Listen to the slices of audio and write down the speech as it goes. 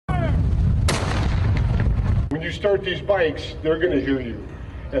when you start these bikes, they're going to hear you.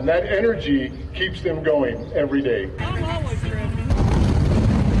 And that energy keeps them going every day.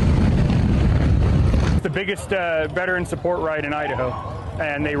 It's the biggest veteran support ride in Idaho,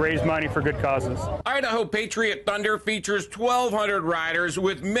 and they raise money for good causes. Idaho Patriot Thunder features 1,200 riders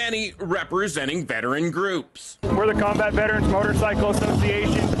with many representing veteran groups. We're the Combat Veterans Motorcycle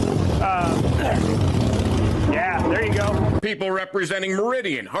Association. Yeah, there you go. People representing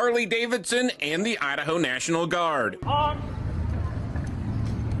Meridian, Harley-Davidson, and the Idaho National Guard.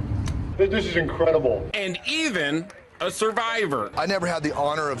 This is incredible. And even a survivor. I never had the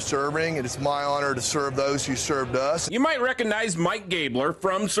honor of serving, and it's my honor to serve those who served us. You might recognize Mike Gabler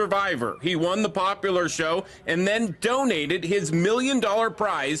from Survivor. He won the popular show and then donated his $1 million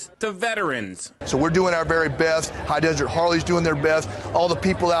prize to veterans. So we're doing our very best. High Desert Harley's doing their best. All the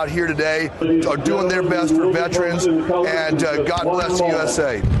people out here today are doing their best for veterans, and God bless the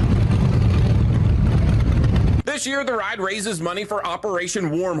USA. This year, the ride raises money for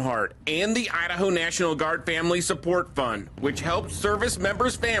Operation Warm Heart and the Idaho National Guard Family Support Fund, which helps service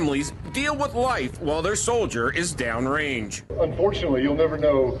members' families deal with life while their soldier is downrange. Unfortunately, you'll never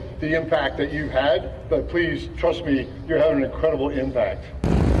know the impact that you've had, but please trust me, you're having an incredible impact.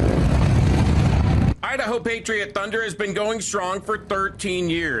 Idaho Patriot Thunder has been going strong for 13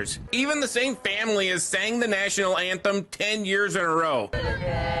 years. Even the same family has sang the national anthem 10 years in a row.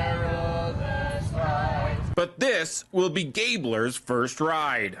 But this will be Gabler's first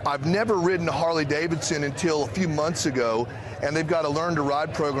ride. I've never ridden a Harley-Davidson until a few months ago, and they've got a Learn to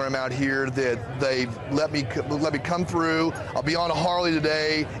Ride program out here that they've let me come through. I'll be on a Harley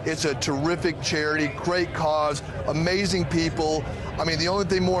today. It's a terrific charity, great cause, amazing people. I mean, the only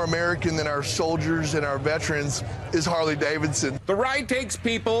thing more American than our soldiers and our veterans is Harley-Davidson. The ride takes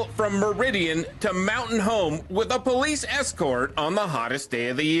people from Meridian to Mountain Home with a police escort on the hottest day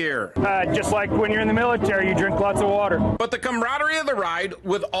of the year. Just like when you're in the military, you drink lots of water. But the camaraderie of the ride,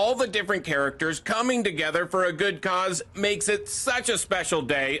 with all the different characters coming together for a good cause, makes it such a special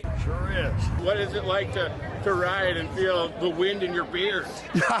day. Sure is. What is it like to ride and feel the wind in your beard?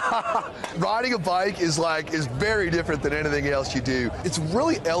 Riding a bike is very different than anything else you do. It's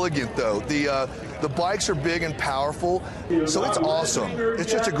really elegant though. The bikes are big and powerful, so it's awesome.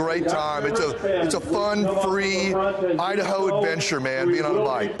 It's just a great time. It's a fun, free Idaho adventure, man, being on a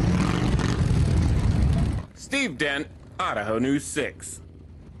bike. Steve Dent, Idaho News 6.